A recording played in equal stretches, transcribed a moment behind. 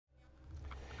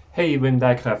Hey, Wim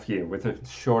Dijkgraaf here with a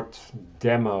short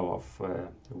demo of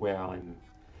where I'm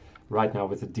right now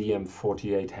with the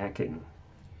DM48 hacking,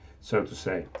 so to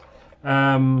say.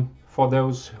 For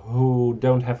those who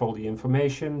don't have all the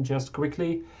information, just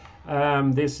quickly,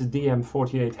 this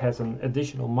DM48 has an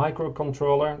additional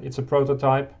microcontroller. It's a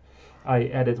prototype. I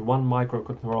added one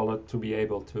microcontroller to be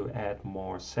able to add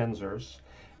more sensors.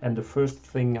 And the first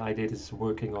thing I did is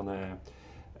working on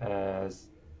a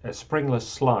springless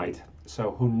slide.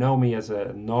 So who know me as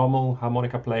a normal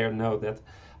harmonica player know that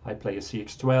I play a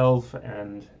CX12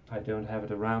 and I don't have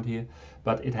it around here,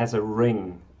 but it has a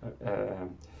ring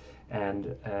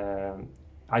and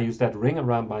I use that ring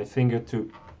around my finger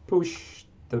to push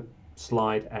the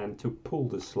slide and to pull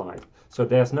the slide. So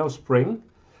there's no spring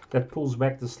that pulls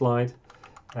back the slide,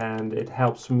 and it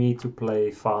helps me to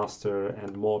play faster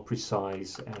and more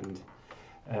precise and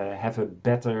have a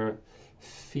better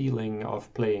feeling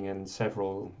of playing in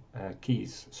several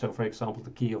keys. So for example, the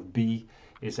key of B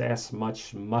is as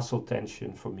much muscle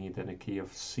tension for me than a key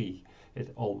of C.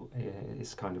 It all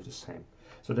is kind of the same.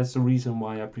 So that's the reason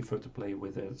why I prefer to play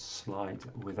with a slide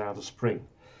without a spring.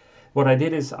 What I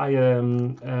did is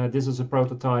this is a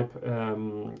prototype.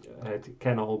 It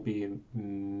can all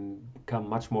become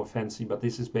much more fancy, but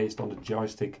this is based on the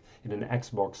joystick in an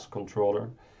Xbox controller,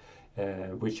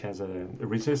 which has a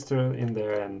resistor in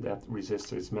there, and that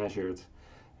resistor is measured,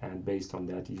 and based on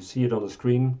that you see it on the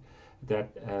screen, that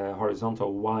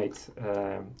horizontal white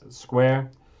square.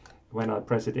 When I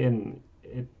press it in,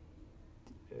 it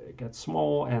gets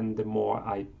small, and the more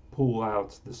I pull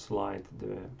out the slide,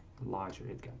 the larger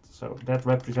it gets. So that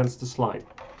represents the slide.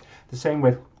 The same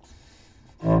with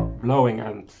blowing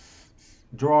and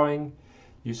drawing.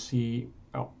 You see,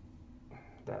 oh,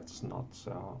 that's not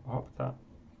so. Oh, that.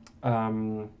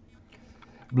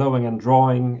 Blowing and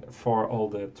drawing for all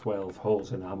the 12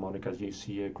 holes in the harmonica, you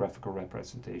see a graphical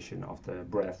representation of the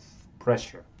breath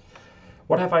pressure.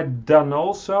 What have I done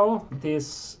also?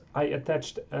 I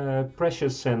attached a pressure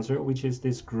sensor, which is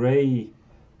this gray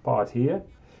part here.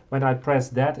 When I press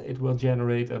that, it will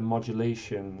generate a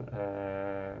modulation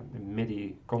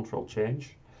MIDI control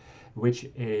change, which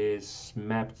is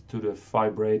mapped to the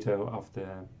vibrato of the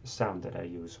sound that I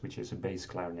use, which is a bass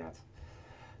clarinet.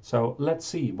 So let's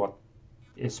see what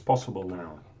is possible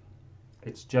now.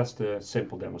 It's just a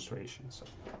simple demonstration. So.